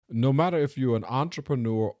No matter if you're an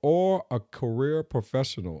entrepreneur or a career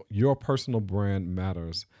professional, your personal brand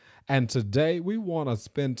matters. And today we want to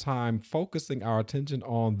spend time focusing our attention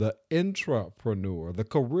on the intrapreneur, the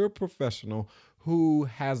career professional who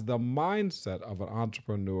has the mindset of an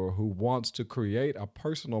entrepreneur who wants to create a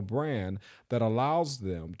personal brand that allows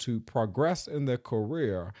them to progress in their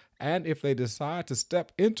career. And if they decide to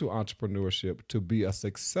step into entrepreneurship, to be a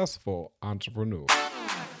successful entrepreneur.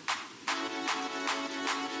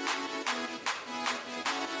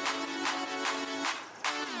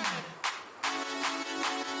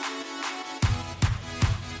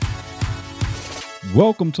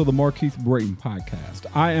 Welcome to the Markeith Brayton podcast.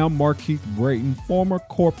 I am Markeith Brayton, former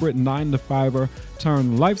corporate 9-to-5er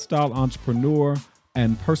turned lifestyle entrepreneur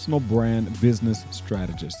and personal brand business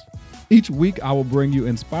strategist. Each week, I will bring you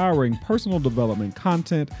inspiring personal development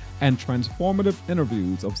content and transformative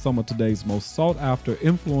interviews of some of today's most sought-after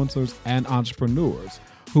influencers and entrepreneurs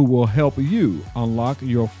who will help you unlock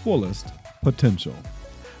your fullest potential.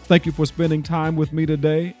 Thank you for spending time with me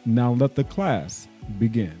today. Now let the class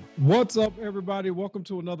begin. What's up, everybody? Welcome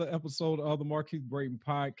to another episode of the Markeith Brayton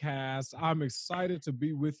podcast. I'm excited to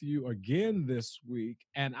be with you again this week,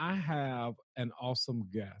 and I have an awesome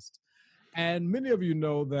guest. And many of you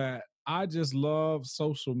know that I just love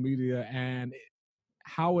social media and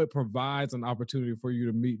how it provides an opportunity for you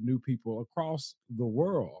to meet new people across the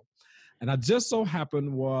world. And I just so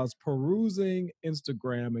happened was perusing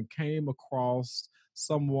Instagram and came across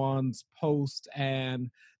someone's post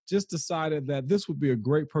and just decided that this would be a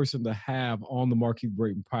great person to have on the Markeith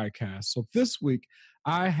Brayton podcast. So this week,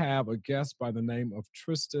 I have a guest by the name of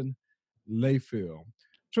Tristan Layfield.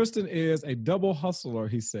 Tristan is a double hustler,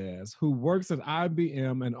 he says, who works at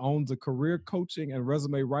IBM and owns a career coaching and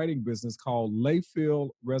resume writing business called Layfield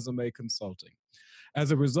Resume Consulting.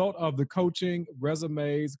 As a result of the coaching,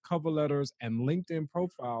 resumes, cover letters, and LinkedIn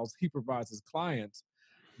profiles he provides his clients,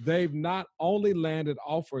 they've not only landed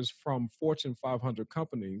offers from Fortune 500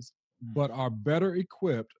 companies, but are better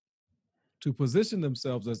equipped to position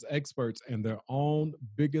themselves as experts and their own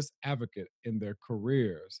biggest advocate in their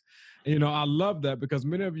careers. And, I love that because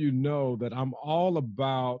many of you know that I'm all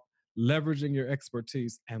about leveraging your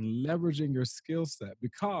expertise and leveraging your skill set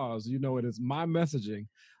because, it is my messaging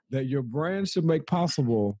that your brand should make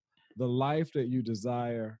possible the life that you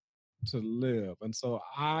desire to live. And so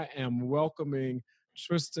I am welcoming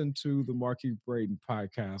Tristan to the Markeith Brayton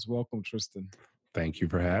podcast. Welcome, Tristan. Thank you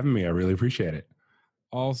for having me. I really appreciate it.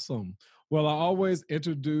 Awesome. Well, I always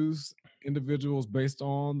introduce individuals based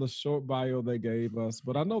on the short bio they gave us,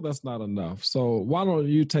 but I know that's not enough. So why don't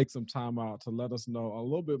you take some time out to let us know a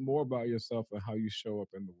little bit more about yourself and how you show up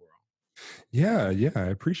in the world? Yeah, I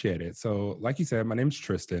appreciate it. So, like you said, my name's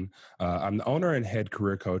Tristan. I'm the owner and head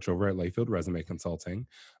career coach over at Layfield Resume Consulting.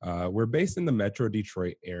 We're based in the Metro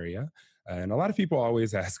Detroit area. And a lot of people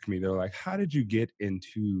always ask me, they're like, how did you get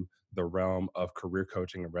into the realm of career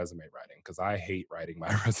coaching and resume writing? Because I hate writing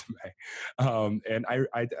my resume. And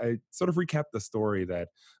I sort of recap the story that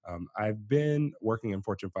I've been working in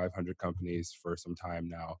Fortune 500 companies for some time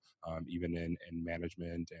now, even in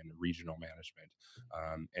management and regional management.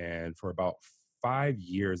 And for about 5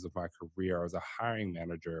 years of my career, I was a hiring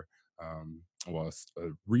manager, was a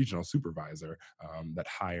regional supervisor that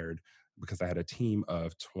hired because I had a team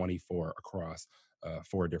of 24 across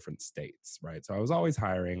 4 different states, right? So I was always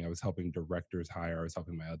hiring. I was helping directors hire. I was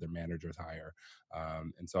helping my other managers hire.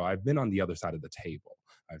 And so I've been on the other side of the table.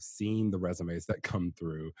 I've seen the resumes that come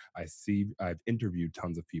through. I've interviewed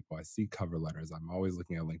tons of people. I see cover letters. I'm always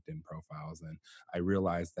looking at LinkedIn profiles. And I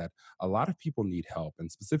realized that a lot of people need help.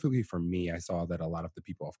 And specifically for me, I saw that a lot of the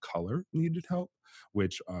people of color needed help,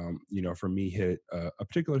 which, for me hit a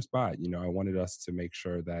particular spot. I wanted us to make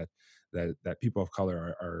sure that people of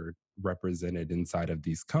color are represented inside of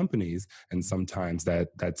these companies, and sometimes that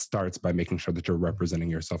starts by making sure that you're representing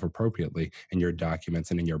yourself appropriately in your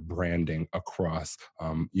documents and in your branding across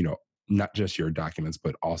not just your documents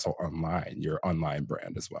but also your online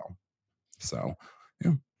brand as well. So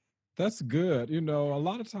yeah. That's good. A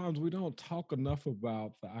lot of times we don't talk enough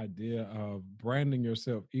about the idea of branding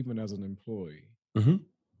yourself even as an employee. Hmm.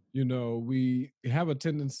 We have a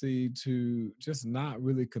tendency to just not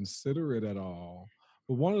really consider it at all.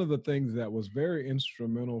 But one of the things that was very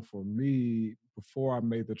instrumental for me before I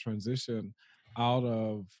made the transition out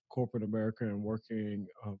of corporate America and working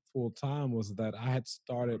full time was that I had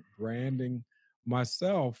started branding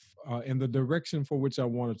myself in the direction for which I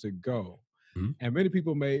wanted to go. Hmm. And many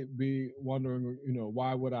people may be wondering,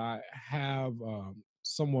 why would I have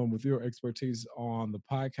someone with your expertise on the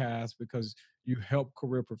podcast because you help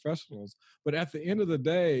career professionals. But at the end of the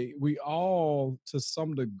day, we all, to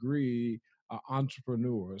some degree,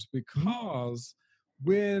 entrepreneurs, Mhm. because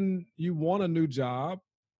when you want a new job,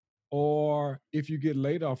 or if you get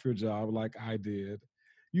laid off your job like I did,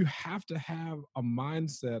 you have to have a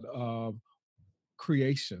mindset of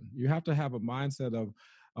creation. You have to have a mindset of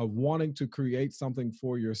wanting to create something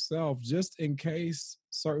for yourself just in case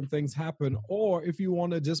certain things happen, or if you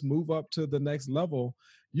want to just move up to the next level,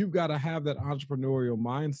 you've got to have that entrepreneurial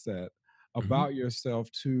mindset Mhm. about yourself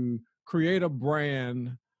to create a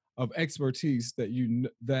brand of expertise that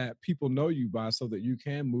that people know you by, so that you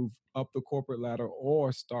can move up the corporate ladder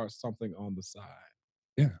or start something on the side.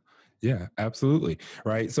 Yeah. Yeah, absolutely.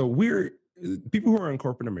 Right. So we're people who are in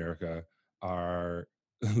corporate America are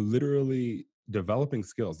literally developing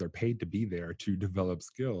skills. They're paid to be there to develop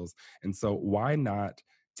skills. And so why not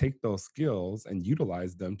take those skills and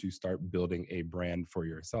utilize them to start building a brand for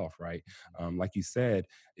yourself, right? Like you said,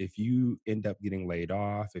 if you end up getting laid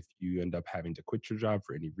off, if you end up having to quit your job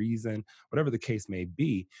for any reason, whatever the case may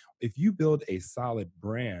be, if you build a solid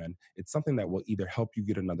brand, it's something that will either help you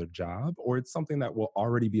get another job, or it's something that will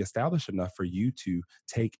already be established enough for you to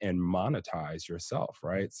take and monetize yourself,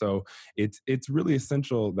 right? So it's really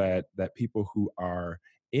essential that people who are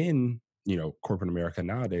in corporate America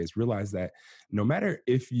nowadays realize that no matter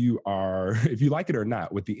if you are if you like it or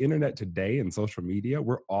not, with the internet today and social media,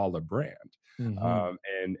 we're all a brand. Mhm.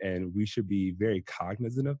 And we should be very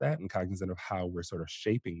cognizant of that and cognizant of how we're sort of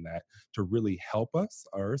shaping that to really help us,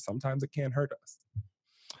 or sometimes it can hurt us.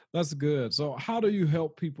 That's good. So, how do you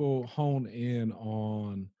help people hone in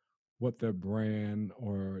on what their brand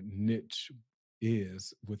or niche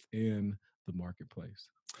is within the marketplace?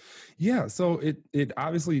 Yeah, so it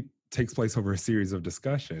obviously takes place over a series of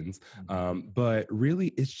discussions, Mhm. but really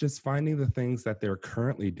it's just finding the things that they're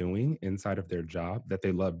currently doing inside of their job that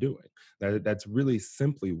they love doing. That's really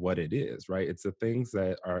simply what it is, right? It's the things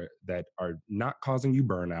that are not causing you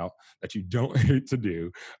burnout, that you don't hate to do,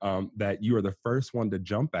 that you are the first one to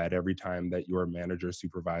jump at every time that your manager,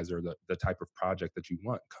 supervisor, the type of project that you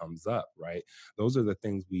want comes up, right? Those are the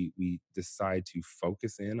things we decide to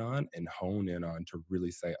focus in on and hone in on to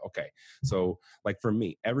really say, okay, so like for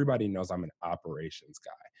me, everybody knows I'm an operations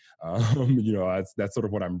guy. That's sort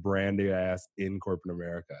of what I'm branded as in corporate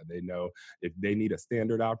America. They know if they need a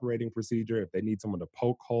standard operating procedure, if they need someone to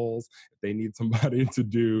poke holes, if they need somebody to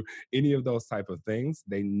do any of those type of things,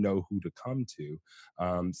 they know who to come to.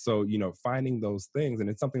 So finding those things, and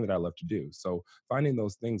it's something that I love to do. So finding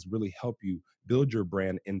those things really help you build your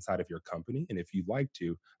brand inside of your company. And if you'd like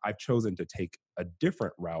to, I've chosen to take a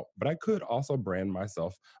different route, but I could also brand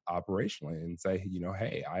myself operationally and say,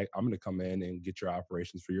 hey, I'm going to come in and get your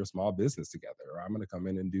operations for your small business together, or I'm going to come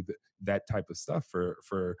in and do that type of stuff for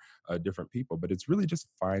different people. But it's really just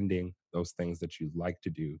finding those things that you like to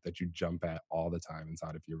do, that you jump at all the time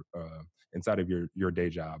inside of your day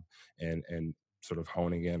job, and sort of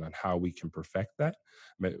honing in on how we can perfect that.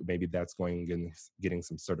 Maybe that's going and getting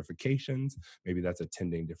some certifications. Maybe that's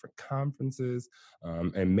attending different conferences,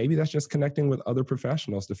 and maybe that's just connecting with other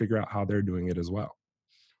professionals to figure out how they're doing it as well.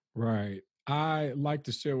 Right. I like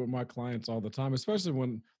to share with my clients all the time, especially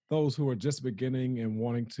when those who are just beginning and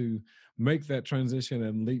wanting to make that transition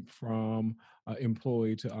and leap from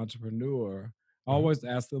employee to entrepreneur. I Mhm, always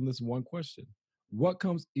ask them this one question: what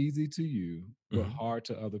comes easy to you but mhm, hard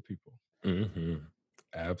to other people? mhm.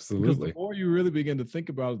 Because the Absolutely. more you really begin to think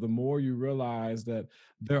about it, the more you realize that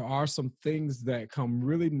there are some things that come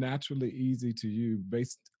really naturally easy to you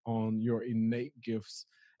based on your innate gifts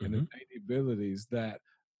and Mhm. innate abilities that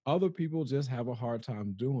other people just have a hard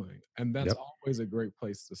time doing. And that's Yep. always a great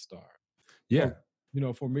place to start. Yeah.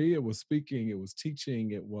 For for me, it was speaking, it was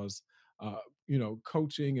teaching, it was uh,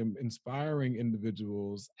 coaching and inspiring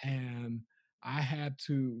individuals. And I had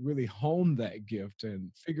to really hone that gift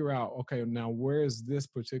and figure out, okay, now where is this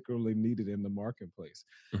particularly needed in the marketplace?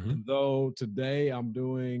 Mhm, And though today I'm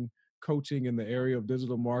doing coaching in the area of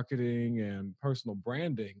digital marketing and personal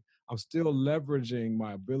branding, I'm still leveraging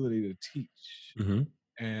my ability to teach mhm.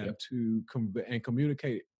 and Yep. to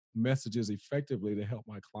communicate messages effectively to help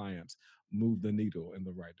my clients move the needle in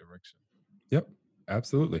the right direction. Yep,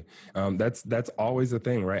 absolutely. That's always a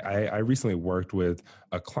thing, right? I recently worked with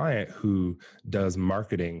a client who does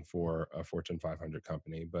marketing for a Fortune 500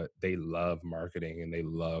 company, but they love marketing and they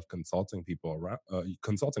love consulting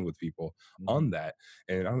with people Mhm. on that.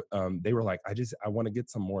 And they were like, I want to get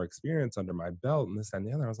some more experience under my belt, and this and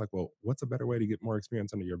the other. I was like, well, what's a better way to get more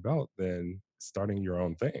experience under your belt than starting your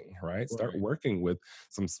own thing, right? Start Right. working with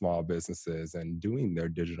some small businesses and doing their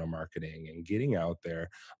digital marketing and getting out there,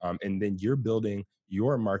 and then you're building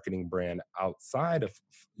your marketing brand outside of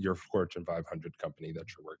your Fortune 500 company that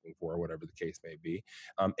you're working for, whatever the case may be,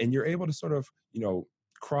 and you're able to sort of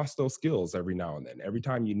cross those skills every now and then, every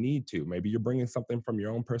time you need to. Maybe you're bringing something from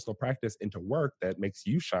your own personal practice into work that makes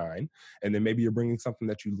you shine. And then maybe you're bringing something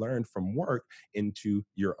that you learned from work into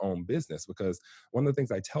your own business. Because one of the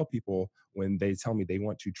things I tell people when they tell me they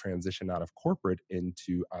want to transition out of corporate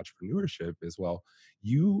into entrepreneurship is, well,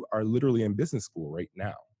 you are literally in business school right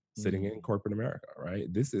now, sitting in Mm, corporate America,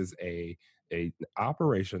 right? This is a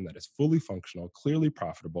operation that is fully functional, clearly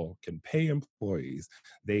profitable, can pay employees.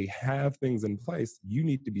 They have things in place. You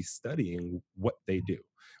need to be studying what they do,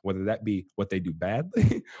 whether that be what they do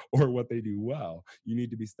badly or what they do well. You need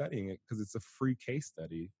to be studying it because it's a free case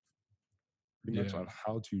study pretty much yeah. on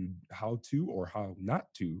how to or how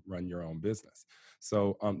not to run your own business.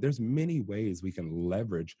 So there's many ways we can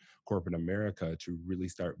leverage corporate America to really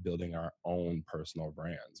start building our own personal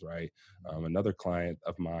brands, right? Another client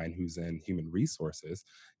of mine who's in human resources,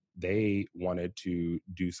 they wanted to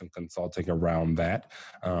do some consulting around that.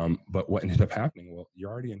 But what ended up happening, well,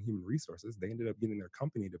 you're already in human resources. They ended up getting their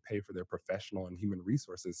company to pay for their professional and human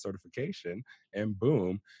resources certification. And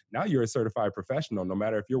boom, now you're a certified professional, no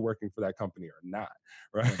matter if you're working for that company or not,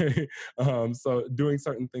 Right. right? So doing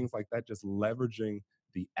certain things like that, just leveraging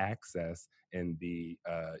the access and the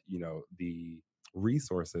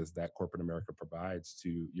resources that corporate America provides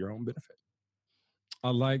to your own benefit. I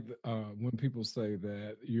like when people say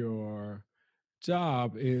that your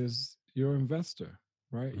job is your investor,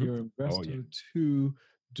 right? Mhm. Your Oh yeah. investor to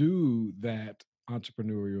do that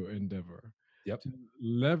entrepreneurial endeavor, Yep. to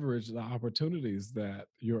leverage the opportunities that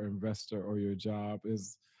your investor or your job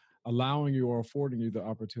is allowing you or affording you the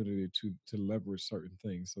opportunity to leverage certain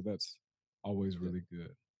things. So that's always Yeah. really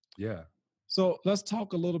good. Yeah. So let's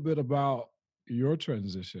talk a little bit about your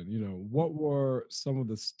transition. What were some of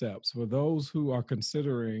the steps for those who are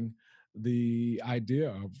considering the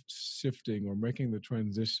idea of shifting or making the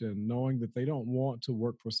transition, knowing that they don't want to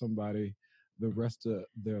work for somebody the Mhm. rest of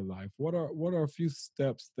their life? What are a few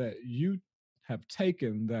steps that you have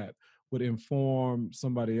taken that would inform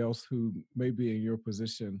somebody else who may be in your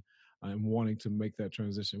position and wanting to make that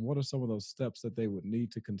transition? What are some of those steps that they would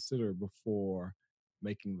need to consider before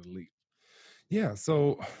making the leap? Yeah.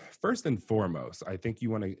 So, first and foremost, I think you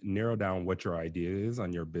want to narrow down what your idea is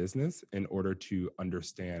on your business in order to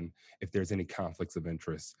understand if there's any conflicts of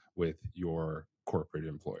interest with your corporate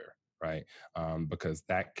employer, right? Because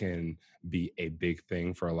that can be a big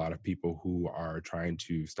thing for a lot of people who are trying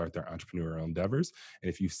to start their entrepreneurial endeavors. And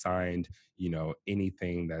if you signed,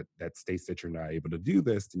 anything that states that you're not able to do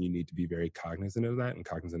this, then you need to be very cognizant of that and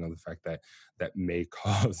cognizant of the fact that that may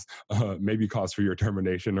cause maybe cause for your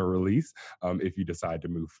termination or release if you decide to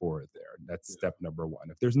move forward there. That's step number one.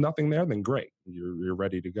 If there's nothing there, then great, you're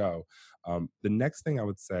ready to go. The next thing I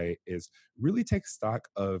would say is really take stock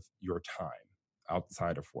of your time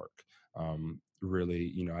outside of work.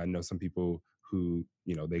 Really, I know some people who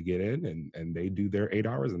they get in and they do their 8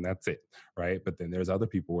 hours and that's it, right? But then there's other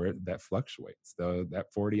people where that fluctuates. That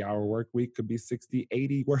 40-hour work week could be 60,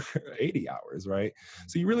 80 work 80 hours, right?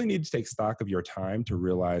 So you really need to take stock of your time to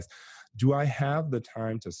realize, do I have the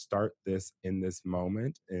time to start this in this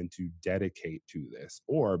moment and to dedicate to this?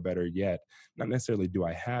 Or better yet, not necessarily do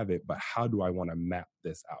I have it, but how do I want to map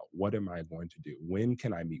this out? What am I going to do? When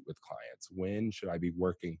can I meet with clients? When should I be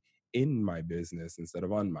working in my business instead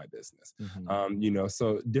of on my business? Mhm.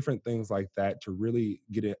 So different things like that to really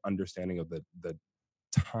get an understanding of the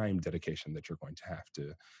time dedication that you're going to have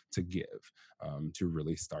to give to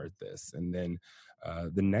really start this. And then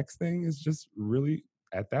the next thing is just really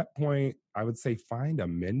at that point, I would say find a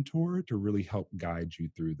mentor to really help guide you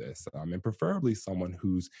through this, and preferably someone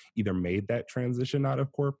who's either made that transition out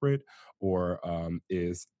of corporate or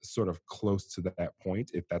is sort of close to that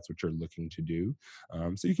point if that's what you're looking to do.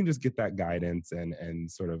 So you can just get that guidance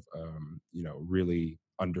and sort of really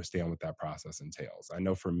understand what that process entails. I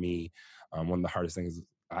know for me, one of the hardest things,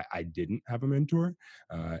 I didn't have a mentor,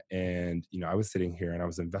 and I was sitting here and I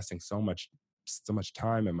was investing so much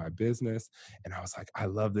time in my business, and I was like, I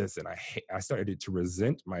love this, and I started to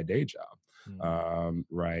resent my day job, Mm.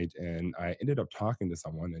 right? And I ended up talking to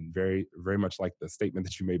someone, and very very much like the statement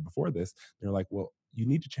that you made before this, they're like, well, you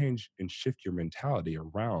need to change and shift your mentality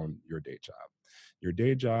around your day job. Your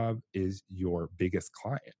day job is your biggest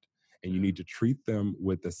client, and you Yeah. need to treat them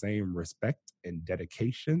with the same respect and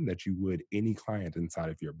dedication that you would any client inside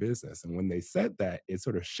of your business. And when they said that, it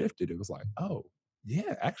sort of shifted. It was like, oh,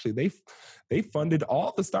 yeah, actually, they funded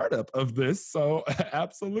all the startup of this, so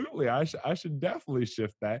absolutely, I should definitely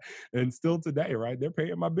shift that. And still today, right, they're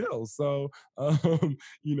paying my bills, so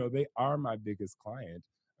they are my biggest client.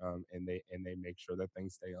 And they make sure that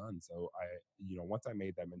things stay on. So once I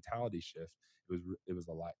made that mentality shift, it was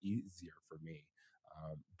a lot easier for me.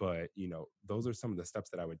 But those are some of the steps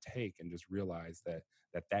that I would take, and just realize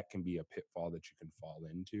that can be a pitfall that you can fall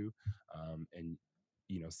into. And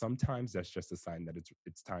sometimes that's just a sign that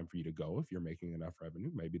it's time for you to go. If you're making enough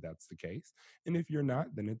revenue, maybe that's the case, and if you're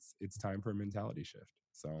not, then it's time for a mentality shift.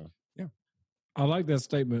 So yeah. I like that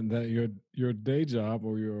statement that your day job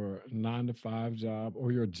or your 9 to 5 job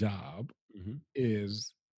or your job Hmm.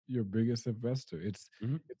 is your biggest investor.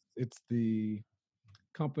 Hmm. It's the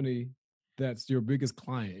company that's your biggest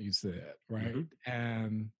client, you said, right? Hmm.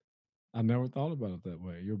 And I never thought about it that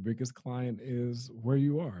way. Your biggest client is where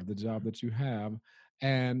you are, the job that you have,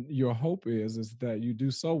 and your hope is that you do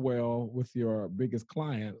so well with your biggest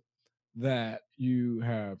client that you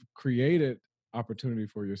have created opportunity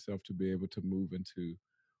for yourself to be able to move into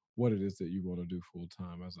what it is that you want to do full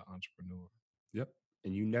time as an entrepreneur. Yep.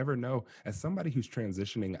 And you never know, as somebody who's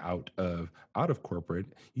transitioning out of corporate,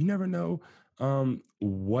 you never know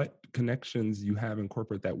what connections you have in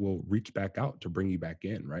corporate that will reach back out to bring you back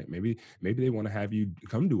in, right? Maybe they want to have you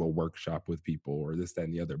come to a workshop with people or this, that,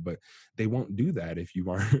 and the other, but they won't do that if you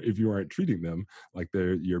aren't if you aren't treating them like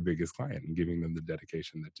they're your biggest client and giving them the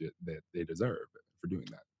dedication that they deserve for doing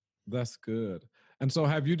that. That's good. And so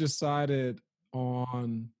have you decided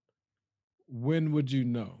on when would you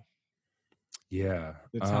know Yeah.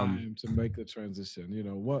 the time to make the transition? You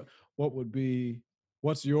know, what would be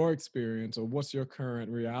what's your experience or what's your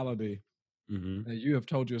current reality Mhm. that you have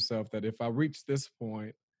told yourself that if I reach this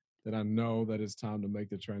point, that I know that it's time to make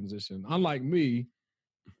the transition. Unlike me,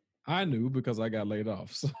 I knew because I got laid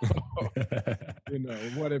off. So,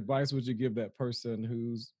 what advice would you give that person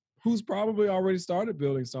who's probably already started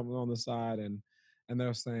building something on the side and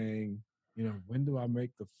they're saying, when do I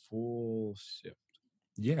make the full shift?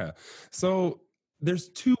 Yeah. So there's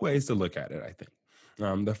two ways to look at it, I think.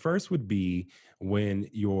 The first would be when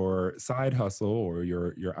your side hustle or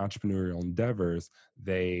your entrepreneurial endeavors,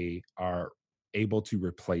 they are able to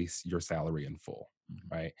replace your salary in full. Mhm.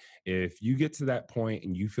 Right. If you get to that point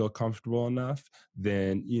and you feel comfortable enough,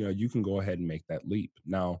 then you can go ahead and make that leap.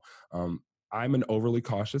 Now, I'm an overly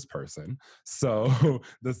cautious person. So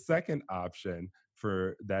the second option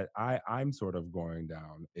for that I'm sort of going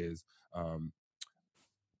down is um,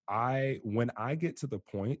 when I get to the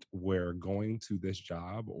point where going to this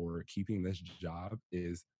job or keeping this job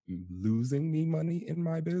is losing me money in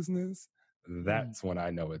my business, Mm. that's when I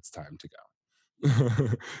know it's time to go.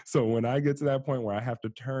 So when I get to that point where I have to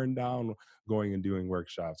turn down going and doing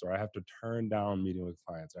workshops, or I have to turn down meeting with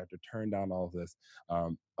clients, or I have to turn down all of this,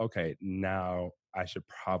 okay, now I should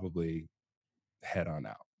probably head on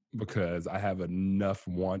out, because I have enough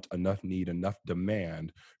want, enough need, enough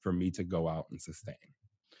demand for me to go out and sustain.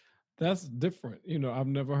 That's different. I've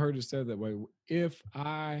never heard it said that way. If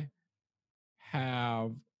I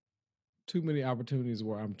have too many opportunities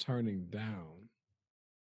where I'm turning down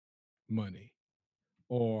money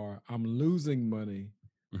or I'm losing money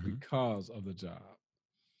Mhm. because of the job,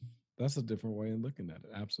 that's a different way of looking at it.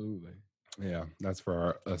 Absolutely. Yeah, that's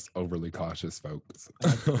for us overly cautious folks.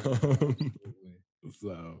 Absolutely. Absolutely.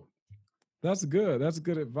 So, That's good. That's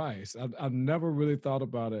good advice. I've never really thought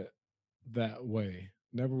about it that way.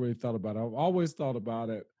 Never really thought about it. I've always thought about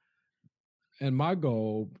it. And my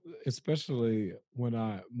goal, especially when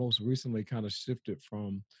I most recently kind of shifted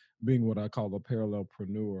from being what I call a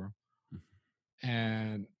parallelpreneur,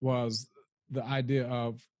 and was the idea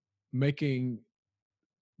of making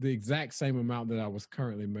the exact same amount that I was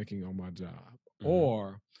currently making on my job. mhm,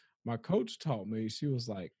 Or my coach taught me, she was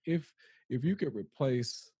like, if you could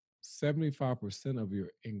replace 75% of your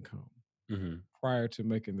income mhm, prior to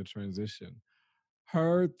making the transition,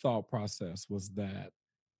 her thought process was that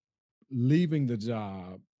leaving the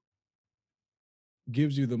job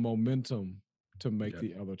gives you the momentum to make yep,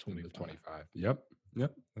 the other to the 25. 25. Yep,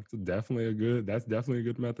 yep. That's definitely a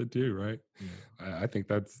good method too, right? Yeah. I think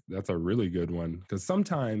that's a really good one, because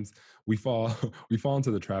sometimes we fall we fall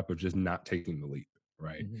into the trap of just not taking the leap,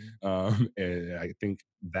 right? Mhm. And I think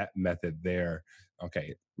that method there,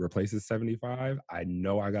 okay, replaces 75. I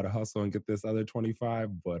know I got to hustle and get this other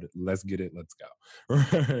 25, but let's get it, let's go.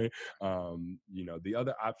 Right. The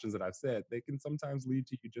other options that I've said, they can sometimes lead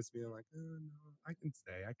to you just being like, oh, no, I can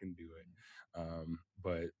stay, I can do it.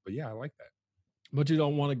 But yeah, I like that. But you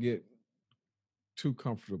don't want to get too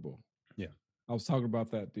comfortable. Yeah. I was talking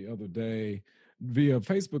about that the other day via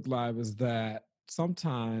Facebook Live, is that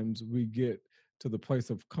sometimes we get to the place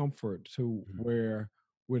of comfort to Mhm. where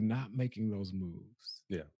we're not making those moves,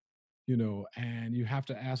 Yeah. and you have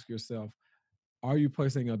to ask yourself, are you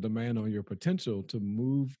placing a demand on your potential to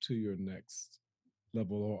move to your next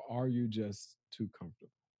level, or are you just too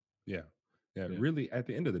comfortable? Yeah. Yeah, Yeah, really, at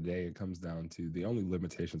the end of the day, it comes down to the only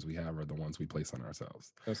limitations we have are the ones we place on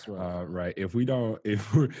ourselves. that's right. Right? If we don't,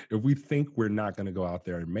 if we think we're not going to go out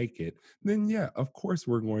there and make it, then yeah, of course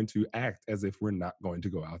we're going to act as if we're not going to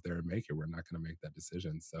go out there and make it. We're not going to make that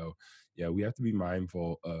decision. So yeah, we have to be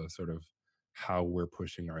mindful of sort of how we're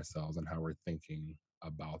pushing ourselves and how we're thinking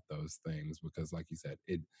about those things, because like you said,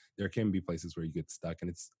 it there can be places where you get stuck, and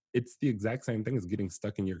it's the exact same thing as getting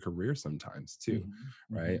stuck in your career sometimes too,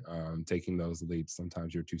 Hmm. right? Hmm. Taking those leaps.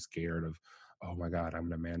 Sometimes you're too scared of, oh my God, I'm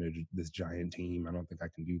going to manage this giant team. I don't think I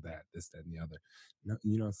can do that. This, that, and the other.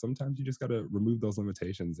 No, sometimes you just got to remove those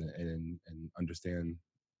limitations and understand.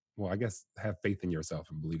 Well, I guess have faith in yourself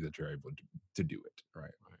and believe that you're able to do it.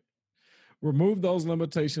 Right. Remove those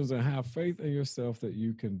limitations and have faith in yourself that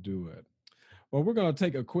you can do it. Well, we're going to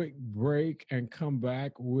take a quick break and come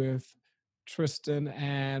back with Tristan,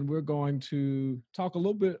 and we're going to talk a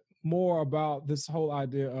little bit more about this whole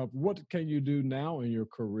idea of what can you do now in your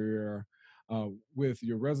career with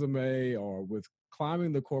your resume or with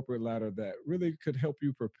climbing the corporate ladder that really could help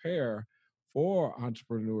you prepare for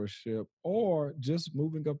entrepreneurship or just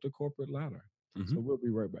moving up the corporate ladder. Hmm. So we'll be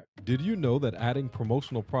right back. Did you know that adding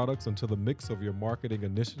promotional products into the mix of your marketing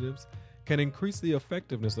initiatives can increase the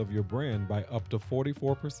effectiveness of your brand by up to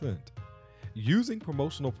 44%? Using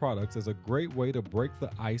promotional products is a great way to break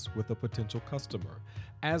the ice with a potential customer,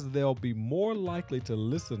 as they'll be more likely to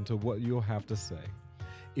listen to what you'll have to say.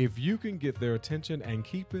 If you can get their attention and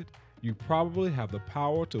keep it, you probably have the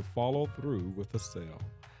power to follow through with a sale.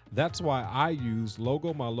 That's why I use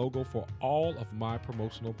Logo My Logo for all of my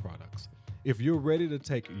promotional products. If you're ready to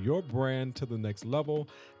take your brand to the next level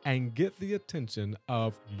and get the attention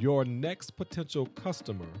of your next potential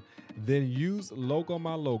customer, then use Logo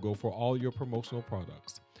My Logo for all your promotional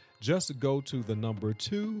products. Just go to the number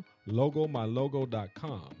 2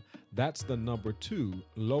 logomylogo.com. That's the number 2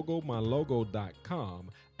 logomylogo.com,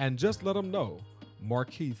 and just let them know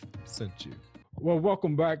Markeith sent you. Well,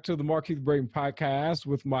 welcome back to the Markeith Brayton podcast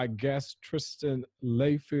with my guest Tristan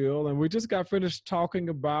Layfield, and we just got finished talking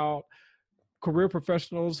about career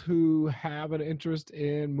professionals who have an interest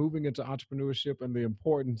in moving into entrepreneurship and the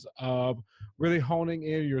importance of really honing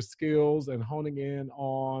in your skills and honing in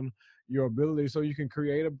on your ability so you can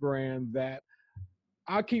create a brand that,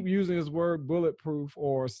 I keep using this word bulletproof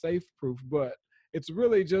or safe proof, but it's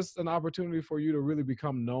really just an opportunity for you to really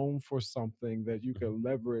become known for something that you can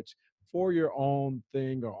leverage for your own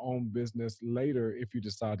thing or own business later if you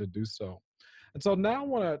decide to do so. And so now I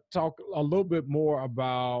want to talk a little bit more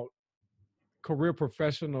about career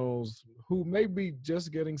professionals who may be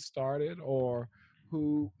just getting started or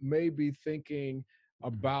who may be thinking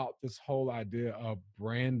about this whole idea of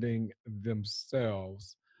branding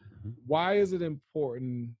themselves. Hmm. Why is it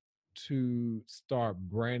important to start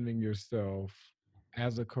branding yourself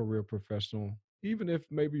as a career professional, even if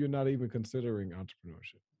maybe you're not even considering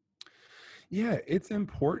entrepreneurship? Yeah, it's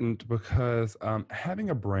important because having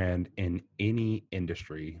a brand in any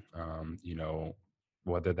industry,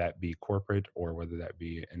 whether that be corporate or whether that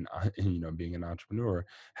be being an entrepreneur,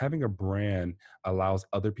 having a brand allows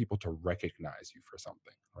other people to recognize you for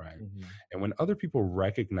something, right? Mhm. And when other people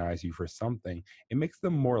recognize you for something, it makes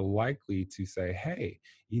them more likely to say, "Hey,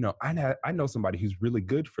 I know somebody who's really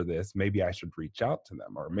good for this. Maybe I should reach out to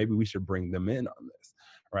them, or maybe we should bring them in on this."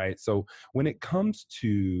 Right? So when it comes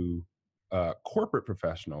to corporate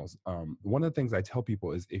professionals, one of the things I tell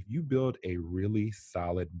people is if you build a really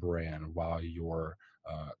solid brand while your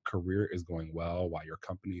career is going well, while your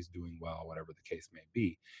company is doing well, whatever the case may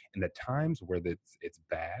be, and the times where it's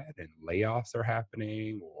bad and layoffs are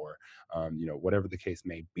happening, or whatever the case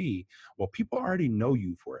may be, well, people already know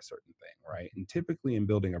you for a certain thing, right? And typically, in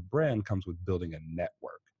building a brand comes with building a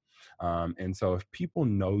network. And so, if people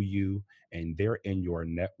know you and they're in your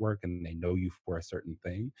network and they know you for a certain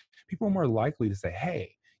thing, people are more likely to say,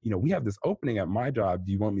 "Hey, we have this opening at my job.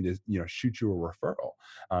 Do you want me to, shoot you a referral?"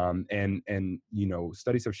 And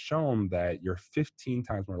studies have shown that you're 15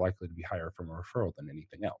 times more likely to be hired from a referral than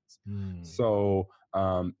anything else. Mm. So,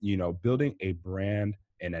 building a brand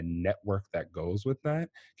and a network that goes with that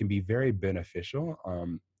can be very beneficial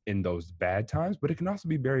in those bad times, but it can also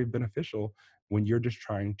be very beneficial when you're just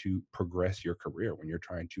trying to progress your career, when you're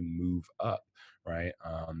trying to move up, right?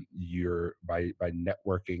 You're by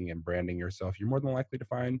networking and branding yourself, you're more than likely to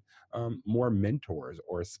find more mentors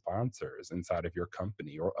or sponsors inside of your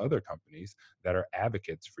company or other companies that are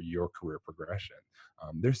advocates for your career progression.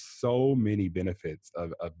 There's so many benefits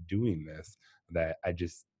of doing this that I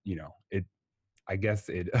just, it I guess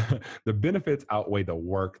it the benefits outweigh the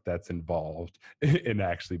work that's involved in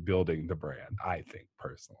actually building the brand, I think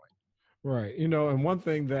personally. Right. And one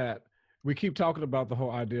thing that we keep talking about the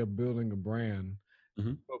whole idea of building a brand,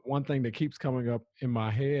 Hmm. but one thing that keeps coming up in my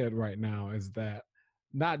head right now is that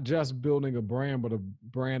not just building a brand, but a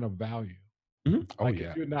brand of value. Hmm. Oh Like if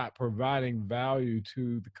yeah. you're not providing value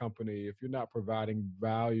to the company, if you're not providing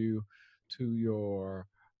value to your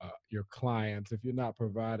clients, if you're not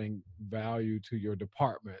providing value to your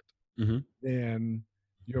department, Hmm. then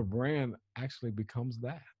your brand actually becomes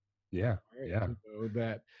that, Yeah. right? Yeah. You know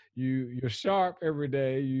that you're sharp every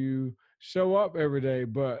day, you show up every day,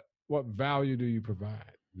 but what value do you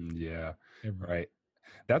provide Yeah. every day? Right.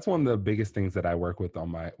 That's one of the biggest things that I work with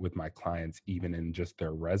my clients, even in just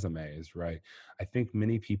their resumes, right? I think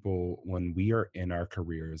many people, when we are in our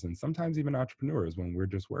careers, and sometimes even entrepreneurs, when we're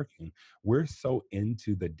just working, we're so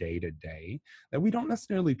into the day to day that we don't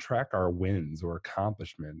necessarily track our wins or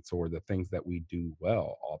accomplishments or the things that we do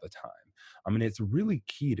well all the time. I mean, it's really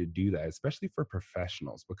key to do that, especially for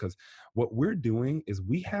professionals, because what we're doing is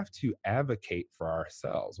we have to advocate for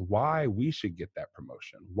ourselves why we should get that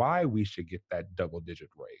promotion, why we should get that double digit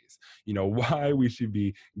raise, why we should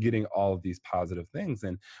be getting all of these positive things.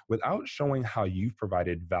 And without showing how you've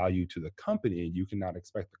provided value to the company, you cannot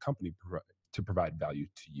expect the company to provide value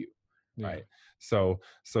to you. Yeah. Right. So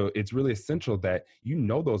it's really essential that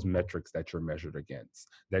those metrics that you're measured against,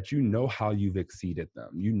 that how you've exceeded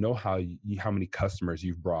them, how many customers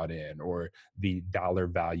you've brought in, or the dollar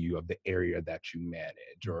value of the area that you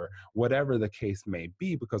manage, or whatever the case may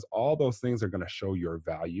be, because all those things are going to show your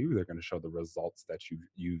value. They're going to show the results that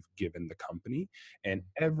you've given the company. And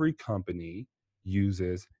every company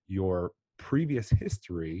uses your previous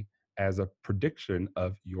history as a prediction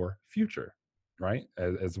of your future, right?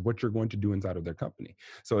 As what you're going to do inside of their company.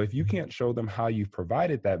 So if you can't show them how you've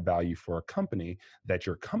provided that value for a company that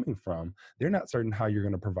you're coming from, they're not certain how you're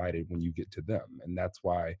going to provide it when you get to them. And that's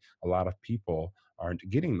why a lot of people aren't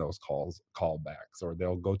getting those callbacks, or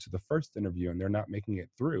they'll go to the first interview and they're not making it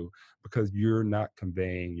through because you're not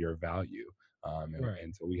conveying your value. Right.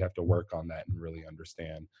 And so we have to work on that and really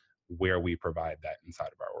understand where we provide that inside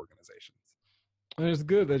of our organizations. And it's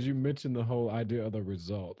good that you mentioned the whole idea of the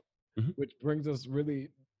result, Hmm. which brings us really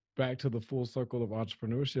back to the full circle of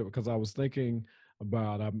entrepreneurship. Because I was thinking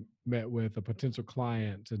about, I met with a potential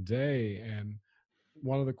client today, and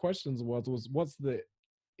one of the questions was what's the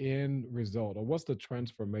end result, or what's the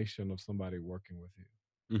transformation of somebody working with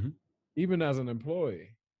you? Hmm. Even as an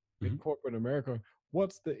employee in Hmm. corporate America,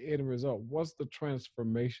 what's the end result? What's the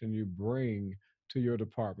transformation you bring to your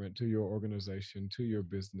department, to your organization, to your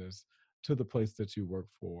business, to the place that you work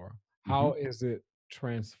for? Hmm. How is it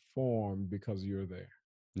transformed because you're there?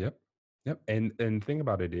 Yep. Yep. And thing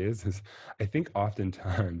about it is I think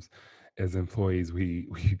oftentimes as employees we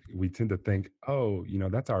tend to think, oh,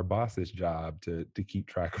 that's our boss's job to keep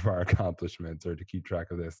track of our accomplishments or to keep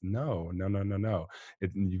track of this. No, no, no, no, no.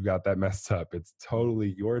 You've got that messed up. It's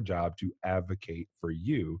totally your job to advocate for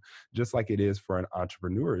you, just like it is for an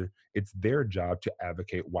entrepreneur. It's their job to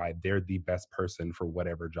advocate why they're the best person for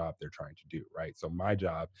whatever job they're trying to do, right? So my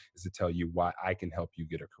job is to tell you why I can help you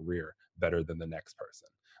get a career better than the next person,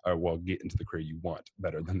 or well, get into the career you want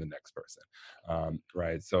better than the next person,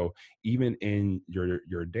 right? So even in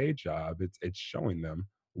your day job, it's showing them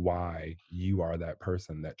why you are that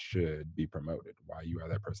person that should be promoted, why you are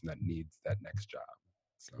that person that needs that next job.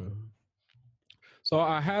 So. Mhm. So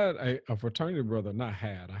I had a fraternity brother, not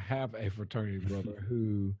had, I have a fraternity brother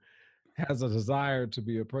who has a desire to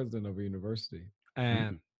be a president of a university.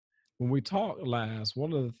 And Mm, when we talked last,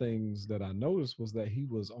 one of the things that I noticed was that he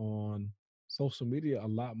was on social media a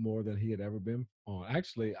lot more than he had ever been on.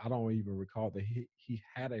 Actually, I don't even recall that he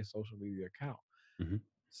had a social media account. mhm,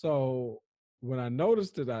 So when I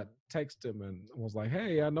noticed it, I texted him and was like,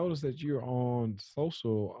 "Hey, I noticed that you're on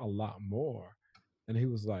social a lot more." And he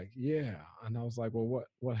was like, "Yeah." And I was like, "Well,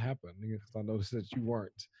 what happened?" Because I noticed that you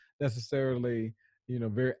weren't necessarily,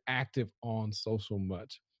 very active on social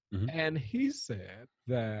much. mhm. And he said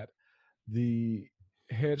that the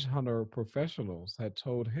hedge hunter professionals had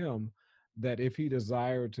told him that if he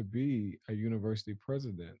desired to be a university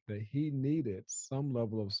president, that he needed some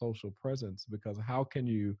level of social presence, because how can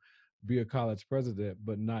you be a college president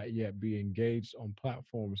but not yet be engaged on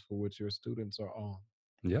platforms for which your students are on?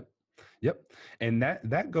 Yep. Yep. And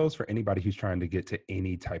that goes for anybody who's trying to get to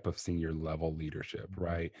any type of senior level leadership,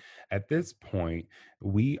 Right. right? At this point,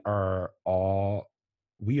 we are all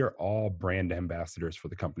we are all brand ambassadors for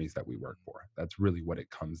the companies that we work for. That's really what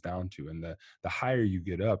it comes down to. And the higher you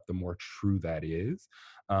get up, the more true that is.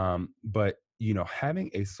 But having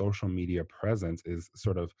a social media presence is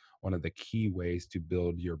sort of one of the key ways to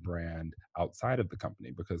build your brand outside of the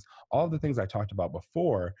company, because all the things I talked about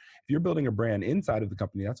before, if you're building a brand inside of the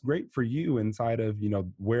company, that's great for you inside of,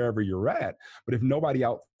 wherever you're at. But if nobody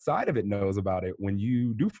outside of it knows about it, when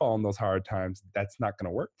you do fall in those hard times, that's not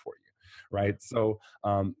going to work for you. Right. Right. So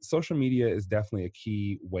social media is definitely a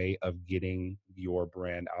key way of getting your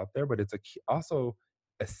brand out there, but it's also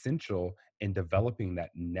essential in developing that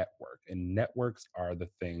network. And networks are the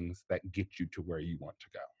things that get you to where you want to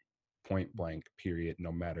go. Point blank, period.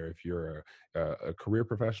 No matter if you're a career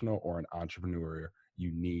professional or an entrepreneur,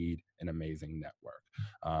 you need an amazing network.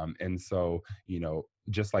 And so,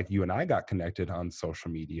 just like you and I got connected on social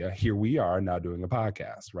media, here we are now doing a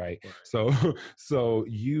podcast, right? Right. So, so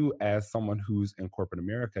you as someone who's in corporate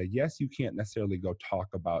America, yes, you can't necessarily go talk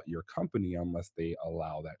about your company unless they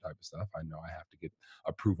allow that type of stuff. I know I have to get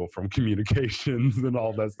approval from communications and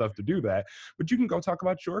all that stuff to do that, but you can go talk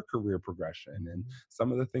about your career progression and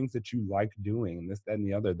some of the things that you like doing, this, that, and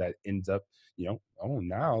the other, that ends up, oh,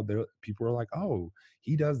 now there people are like, oh,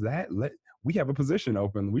 he does that. We have a position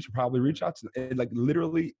open. We should probably reach out to them. And like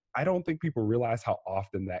literally, I don't think people realize how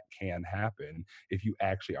often that can happen if you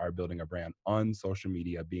actually are building a brand on social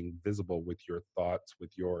media, being visible with your thoughts, with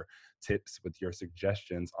your tips, with your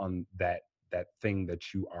suggestions on that thing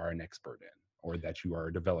that you are an expert in or that you are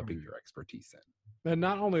developing your expertise in. And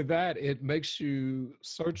not only that, it makes you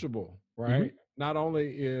searchable, Mm-hmm. right? Not only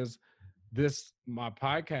is this my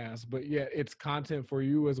podcast, but yet it's content for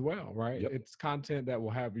you as well, right? Yep. It's content that will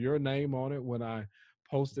have your name on it when I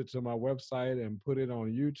post it to my website and put it on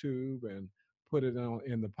YouTube and put it on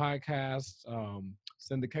in the podcast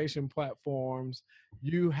syndication platforms.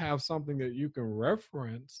 You have something that you can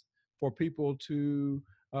reference for people to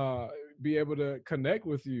uh, be able to connect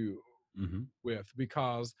with you Mm-hmm. with,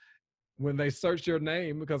 because when they search your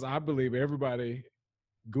name, because I believe everybody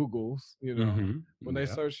Googles, when Mm-hmm. they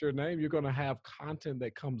Yeah. search your name, you're going to have content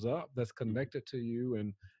that comes up that's connected to you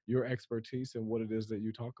and your expertise and what it is that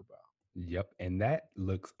you talk about. Yep. And that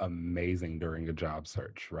looks amazing during a job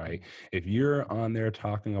search, right? If you're on there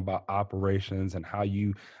talking about operations and how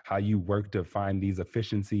you work to find these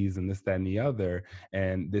efficiencies and this, that, and the other,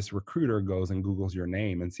 and this recruiter goes and Googles your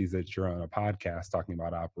name and sees that you're on a podcast talking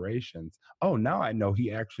about operations, oh, now I know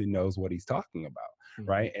he actually knows what he's talking about.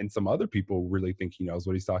 Right. And some other people really think he knows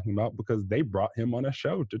what he's talking about because they brought him on a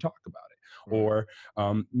show to talk about it. Right. Or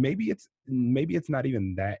maybe it's not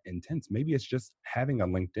even that intense. Maybe it's just having a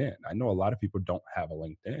LinkedIn. I know a lot of people don't have a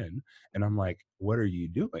LinkedIn, and I'm like, what are you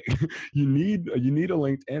doing? you need a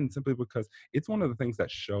LinkedIn simply because it's one of the things that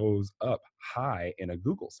shows up high in a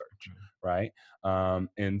Google search, right?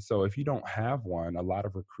 And so if you don't have one, a lot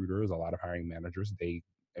of recruiters, a lot of hiring managers, they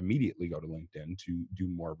immediately go to LinkedIn to do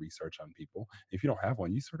more research on people. If you don't have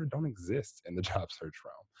one, you sort of don't exist in the job search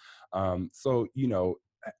realm. So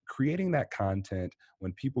creating that content,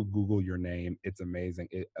 when people Google your name, it's amazing.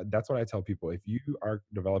 That's what I tell people. If you are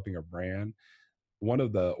developing a brand, one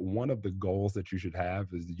of the goals that you should have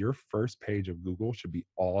is your first page of Google should be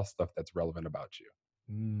all stuff that's relevant about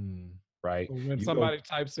you. Right? So when You go, somebody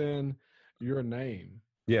types in your name,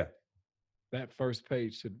 yeah, that first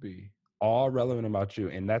page should be all relevant about you,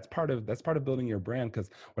 and that's part of building your brand.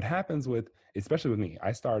 Because what happens with, especially with me,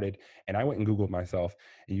 I started and I went and Googled myself,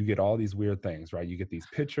 and you get all these weird things, right? You get these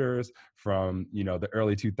pictures from the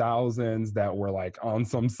early 2000s that were like on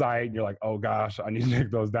some site, and you're like, oh gosh, I need to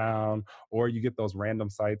take those down. Or you get those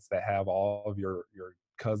random sites that have all of your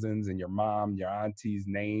cousins and your mom, your auntie's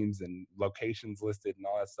names and locations listed and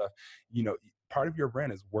all that stuff. Part of your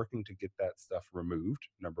brand is working to get that stuff removed,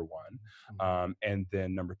 number one. And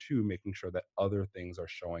then number two, making sure that other things are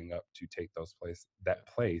showing up to take that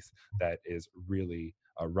place that is really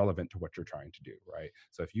relevant to what you're trying to do, right?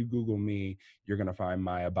 So if you Google me, you're going to find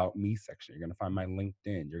my About Me section. You're going to find my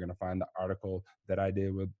LinkedIn. You're going to find the article that I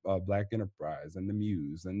did with Black Enterprise and the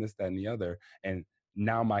Muse and this, that, and the other. And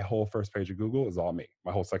now my whole first page of Google is all me.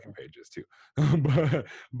 My whole second page is too.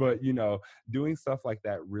 but doing stuff like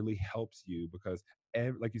that really helps you because,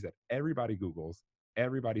 like you said, everybody Googles.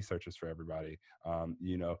 Everybody searches for everybody.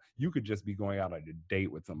 You could just be going out on a date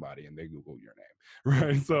with somebody and they Google your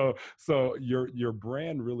name, right? So your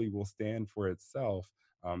brand really will stand for itself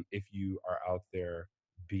if you are out there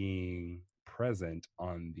being present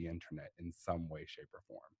on the internet in some way, shape, or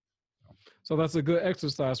form. So that's a good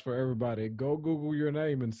exercise for everybody. Go Google your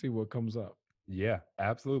name and see what comes up. Yeah,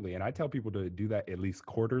 absolutely. And I tell people to do that at least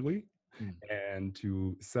quarterly and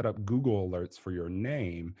to set up Google alerts for your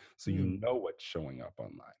name so you know what's showing up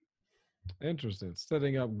online. Interesting.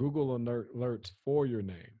 Setting up Google alerts for your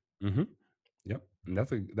name. Mm-hmm. Yep. And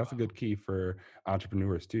that's a good key for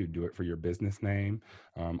entrepreneurs too. Do it for your business name,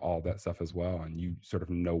 all that stuff as well. And you sort of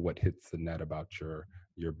know what hits the net about your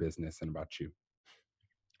business and about you.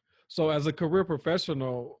 So, as a career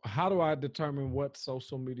professional, how do I determine what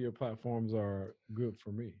social media platforms are good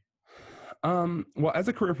for me? Well, as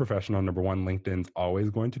a career professional, number one, LinkedIn's always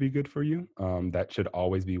going to be good for you. That should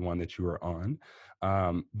always be one that you are on.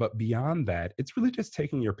 But beyond that, it's really just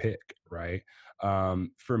taking your pick, right?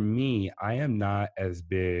 For me, I am not as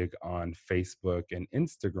big on Facebook and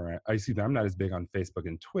Instagram. Excuse me, I'm not as big on Facebook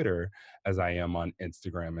and Twitter as I am on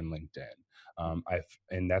Instagram and LinkedIn.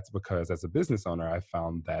 And that's because as a business owner, I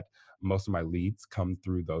found that most of my leads come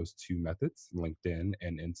through those two methods, LinkedIn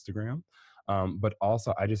and Instagram. But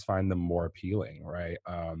also I just find them more appealing, right?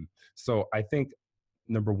 So I think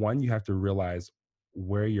number one, you have to realize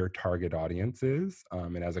where your target audience is.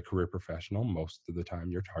 And as a career professional, most of the time,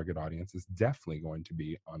 your target audience is definitely going to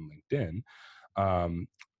be on LinkedIn. Um,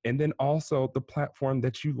 and then also the platform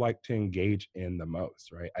that you like to engage in the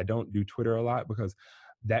most, right? I don't do Twitter a lot because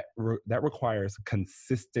that requires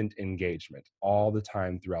consistent engagement all the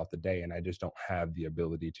time throughout the day, and I just don't have the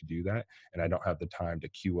ability to do that, and I don't have the time to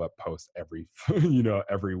queue up posts every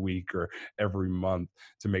every week or every month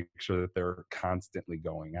to make sure that they're constantly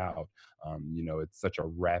going out. It's such a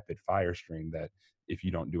rapid fire stream that if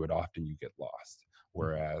you don't do it often, you get lost.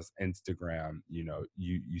 Whereas Instagram,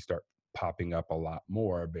 you start popping up a lot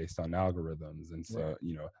more based on algorithms. And Right.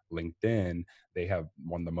 so, LinkedIn, they have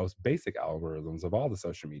one of the most basic algorithms of all the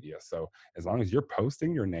social media. So as long as you're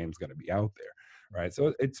posting, your name's going to be out there, right?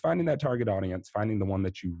 So it's finding that target audience, finding the one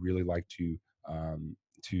that you really like um,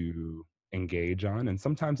 to engage on, and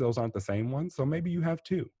sometimes those aren't the same ones. So maybe you have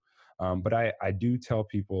two. But I do tell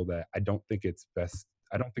people that I don't think it's best.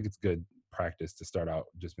 I don't think it's good practice to start out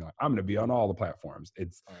just being like, I'm going to be on all the platforms. Right.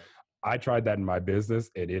 I tried that in my business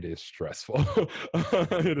and it is stressful.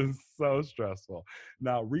 It is so stressful.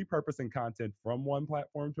 Now, repurposing content from one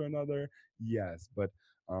platform to another, yes. But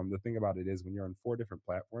the thing about it is when you're on four different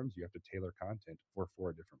platforms, you have to tailor content for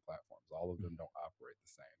four different platforms. All of them don't operate the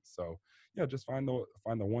same. So yeah, just find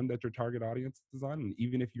the one that your target audience is on. And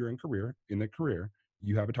even if you're in a career,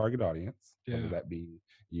 you have a target audience, whether Yeah. that be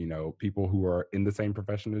people who are in the same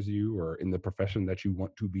profession as you or in the profession that you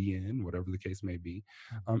want to be in, whatever the case may be,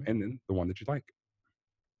 Mhm. and then the one that you like.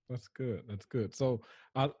 That's good. That's good. So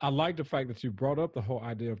I like the fact that you brought up the whole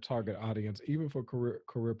idea of target audience, even for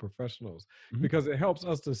career professionals, Mhm. because it helps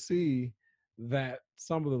us to see that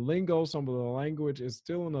some of the lingo, some of the language is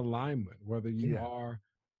still in alignment, whether you Yeah. are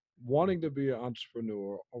wanting to be an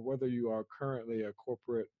entrepreneur or whether you are currently a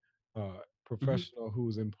corporate Mhm. professional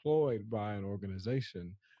who's employed by an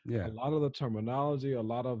organization. A Yeah. lot of the terminology, a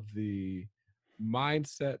lot of the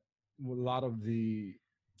mindset, a lot of the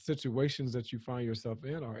situations that you find yourself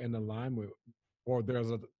in are in alignment, or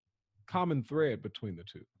there's a common thread between the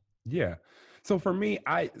two. Yeah. So for me,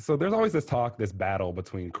 so there's always this battle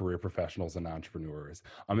between career professionals and entrepreneurs.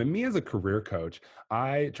 And me as a career coach,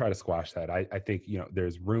 I try to squash that. I think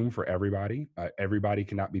there's room for everybody. Everybody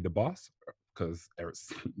cannot be the boss because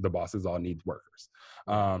the bosses all need workers,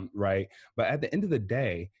 Right. right? But at the end of the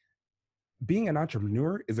day, being an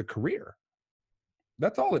entrepreneur is a career.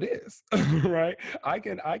 That's all it is. Right? I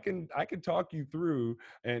can talk you through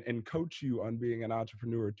and coach you on being an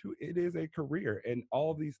entrepreneur too. It is a career, and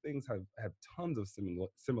all these things have tons of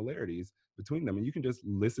similarities between them, and you can just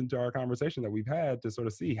listen to our conversation that we've had to sort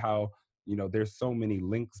of see how there's so many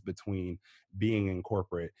links between being in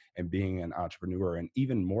corporate and being an entrepreneur, and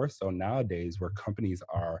even more so nowadays where companies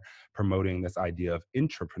are promoting this idea of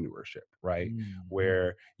intrapreneurship, right? Mhm.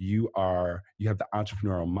 Where you have the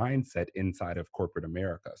entrepreneurial mindset inside of corporate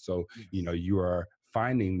America. So Yes. you are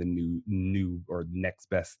finding the new or next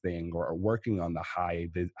best thing, or working on the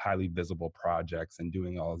highly visible projects and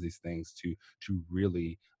doing all of these things to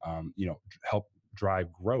really help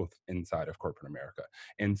drive growth inside of corporate America.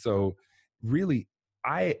 And so really,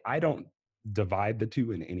 I don't divide the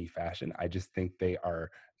two in any fashion. I just think they are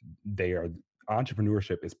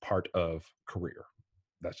entrepreneurship is part of career.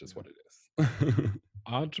 That's just Yeah. what it is.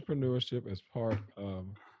 Entrepreneurship is part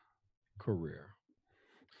of career.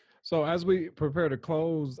 So, as we prepare to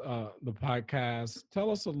close the podcast, tell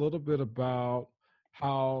us a little bit about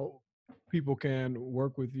how people can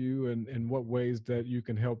work with you and in what ways that you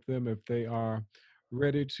can help them if they are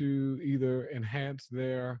ready to either enhance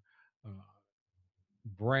their uh,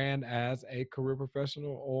 brand as a career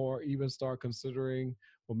professional, or even start considering,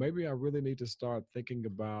 well, maybe I really need to start thinking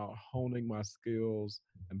about honing my skills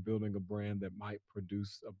and building a brand that might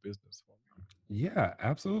produce a business for me? Yeah,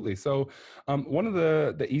 absolutely. So, one of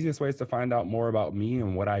the easiest ways to find out more about me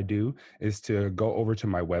and what I do is to go over to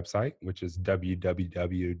my website, which is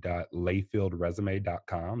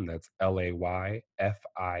www.layfieldresume.com. That's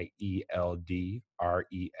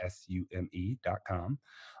LAYFIELDRESUME.com.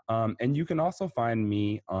 And you can also find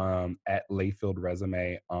me at Layfield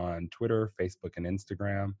Resume on Twitter, Facebook, and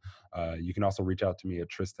Instagram. You can also reach out to me at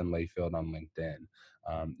Tristan Layfield on LinkedIn.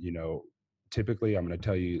 You know, typically, I'm going to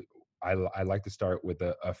tell you I like to start with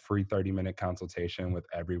a free 30-minute consultation with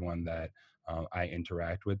everyone that I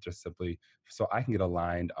interact with, just simply so I can get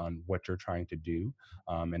aligned on what you're trying to do.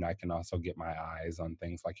 And I can also get my eyes on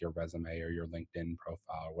things like your resume or your LinkedIn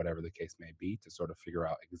profile, or whatever the case may be, to sort of figure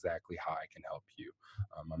out exactly how I can help you.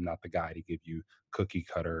 I'm not the guy to give you cookie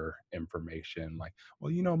cutter information like,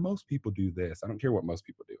 well, most people do this. I don't care what most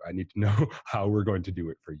people do. I need to know how we're going to do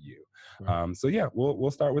it for you. Right. So yeah,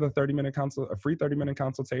 we'll start with a free 30-minute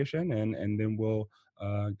consultation, and then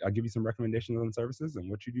I'll give you some recommendations on services, and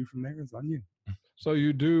what you do from there is on you. So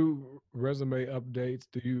you do resume updates.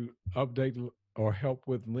 Do you update or help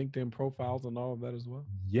with LinkedIn profiles and all of that as well?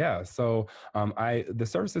 Yeah. So the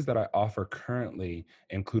services that I offer currently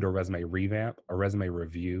include a resume revamp, a resume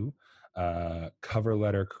review, cover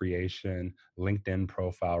letter creation, LinkedIn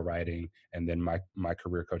profile writing, and then my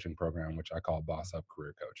career coaching program, which I call Boss Up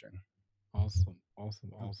Career Coaching. Awesome.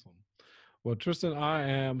 Awesome. Awesome. Well, Tristan, I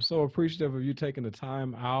am so appreciative of you taking the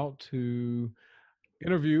time out to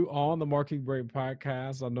interview on the Marquise Brayton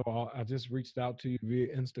podcast. I know I just reached out to you via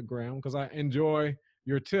Instagram because I enjoy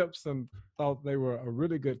your tips and thought they were a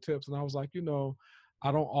really good tips. And I was like, I don't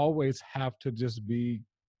always have to just be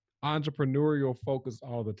entrepreneurial focused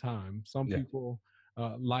all the time. Some Yeah. people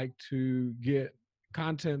like to get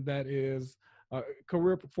content that is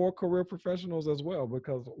career professionals as well.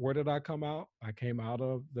 Because where did I come out? I came out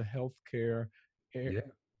of the healthcare Yeah.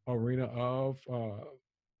 arena of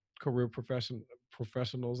career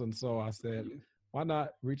professionals, and so I said, Yeah. why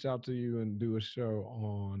not reach out to you and do a show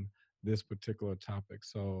on this particular topic?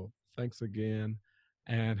 So thanks again,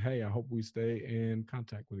 and hey, I hope we stay in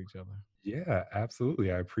contact with each other. Yeah,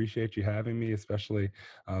 absolutely. I appreciate you having me, especially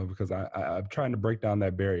because I'm trying to break down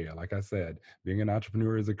that barrier. Like I said, being an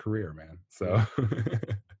entrepreneur is a career, man. So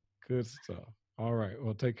Good stuff. All right,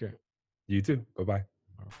 well, take care. you too. Bye-bye.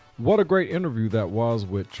 What a great interview that was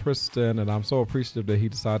with Tristan, and I'm so appreciative that he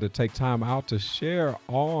decided to take time out to share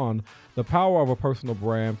on the power of a personal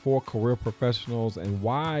brand for career professionals and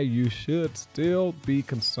why you should still be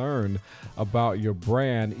concerned about your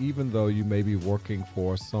brand even though you may be working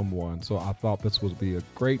for someone. So I thought this would be a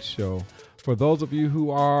great show for those of you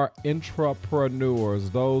who are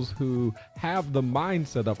intrapreneurs, those who have the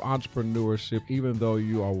mindset of entrepreneurship even though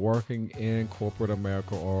you are working in corporate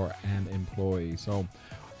America or an employee. So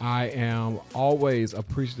I am always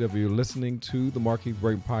appreciative of you listening to the Marquise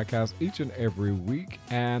Brayton podcast each and every week.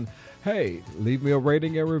 And hey, leave me a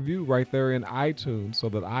rating and review right there in iTunes so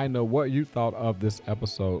that I know what you thought of this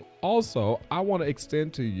episode. Also, I want to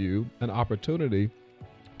extend to you an opportunity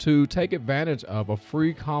to take advantage of a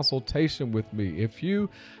free consultation with me. If you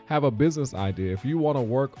have a business idea, if you want to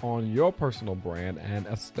work on your personal brand and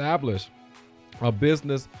establish a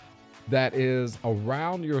business that is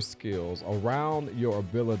around your skills, around your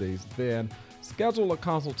abilities, then schedule a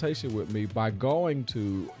consultation with me by going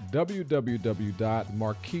to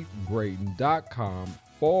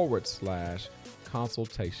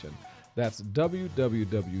www.marquisbrayton.com/consultation. That's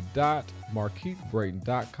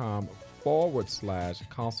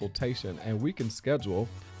www.marquisbrayton.com/consultation. And we can schedule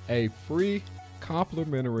a free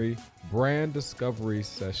complimentary brand discovery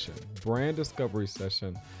session.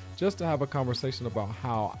 Just to have a conversation about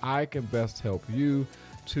how I can best help you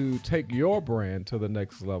to take your brand to the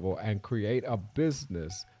next level and create a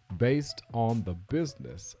business based on the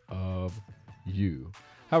business of you.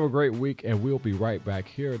 Have a great week, and we'll be right back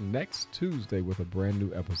here next Tuesday with a brand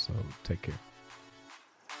new episode. Take care.